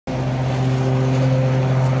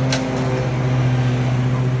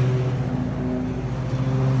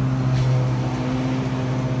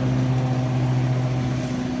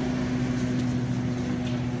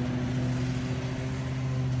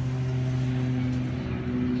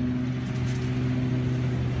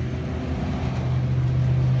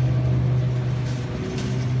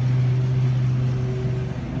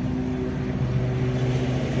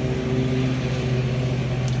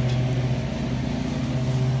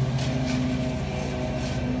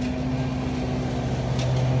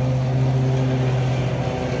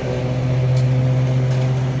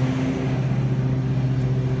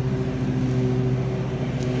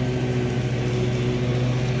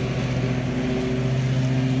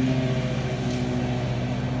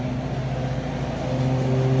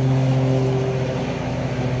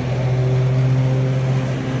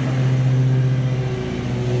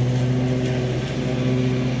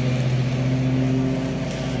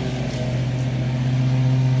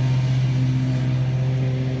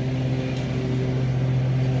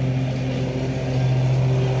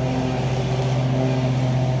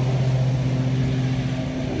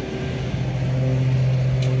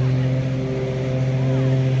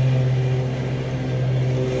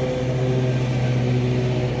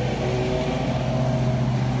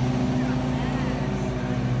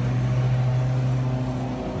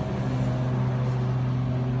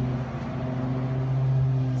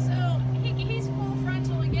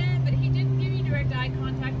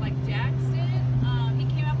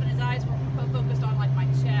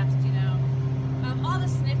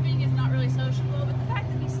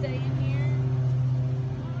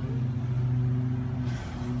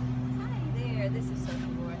this is so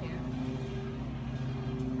cool right here.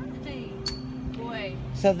 Hey, boy.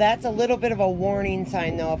 So that's a little bit of a warning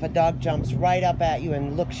sign, though, if a dog jumps right up at you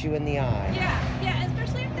and looks you in the eye. Yeah,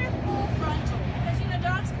 especially if they're full frontal, because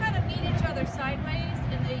dogs kind of meet each other sideways,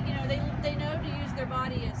 and they know to use their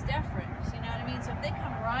body as deference. You know what I mean? So if they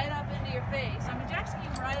come right up into your face, I mean, Jackson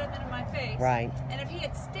came right up into my face. Right. And if he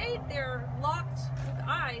had stayed there locked with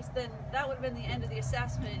eyes, then that would have been the end of the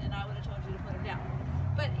assessment, and I would have told you to put him down.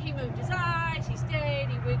 But he moved his eyes, he stayed,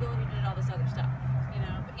 he wiggled, he did all this other stuff.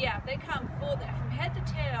 But yeah, if they come full there from head to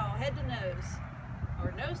tail, head to nose,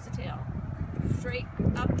 or nose to tail, straight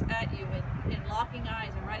up at you in locking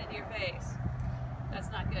eyes and right into your face,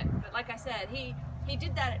 that's not good. But like I said, he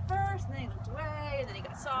did that at first, and then he looked away, and then he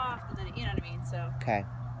got soft, and then you know what I mean. So okay.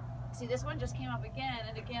 See, this one just came up again,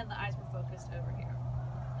 and again the eyes were focused over here.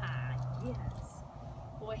 Ah, yes.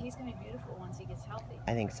 Boy, he's gonna be beautiful once he gets healthy.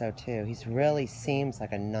 I think so too. He really seems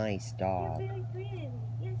like a nice dog. You're very pretty.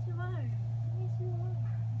 Yes, you are. Yes, you are.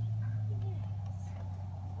 Yes.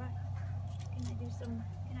 Right. Can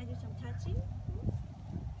I do some touching?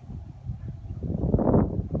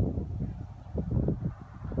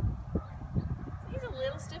 He's a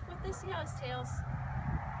little stiff with this. See how his tail's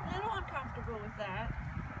a little uncomfortable with that.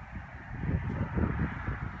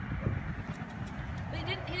 But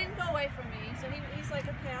he didn't go away from me, so he's like,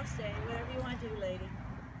 okay, I'll stay. Whatever you want to do, lady.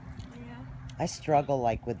 Yeah. I struggle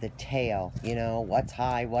like with the tail, what's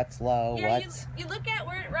high, what's low, yeah, what's... You look at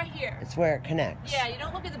where right here. It's where it connects. Yeah, you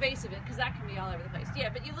don't look at the base of it, because that can be all over the place. Yeah,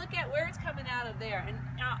 but you look at where it's coming out of there, and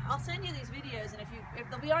I'll send you these videos, and if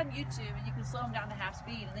they'll be on YouTube, and you can slow them down to half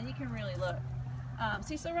speed, and then you can really look.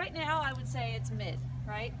 See, so right now I would say it's mid,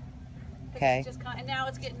 right? Okay. And now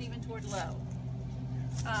it's getting even toward low.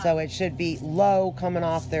 So it should be low coming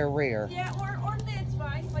off their rear. Yeah, or mid's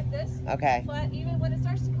fine, like this. Okay. But even when it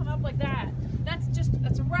starts to come up like that,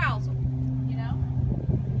 that's arousal,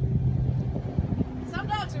 Some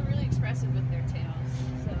dogs are really expressive with their tails,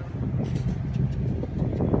 so.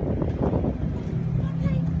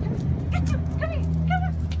 Okay, come here,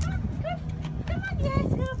 come on, yes,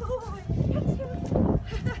 good boy.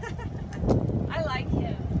 I like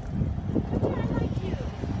him. I like you.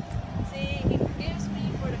 See, he forgives me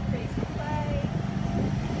for the crazy play.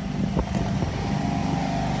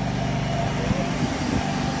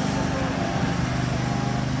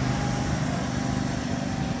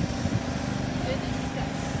 Goodness, he's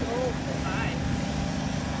got so good eyes.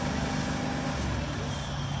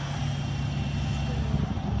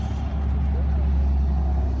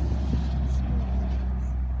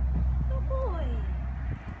 Good boy.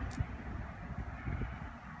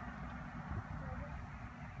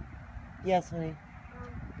 Yes, honey.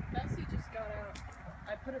 Bessie just got out.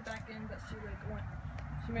 I put it back in, but she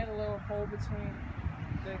made a little hole between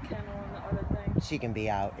the kennel and the other thing. She can be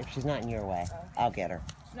out. If she's not in your way, I'll get her.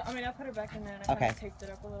 No, I mean, I put her back in there and I kind of taped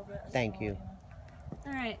it up a little bit. Thank you.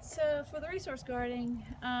 All right, so for the resource guarding,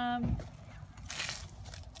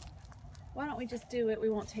 why don't we just do it? We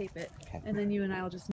won't tape it, Okay. and then you and I will just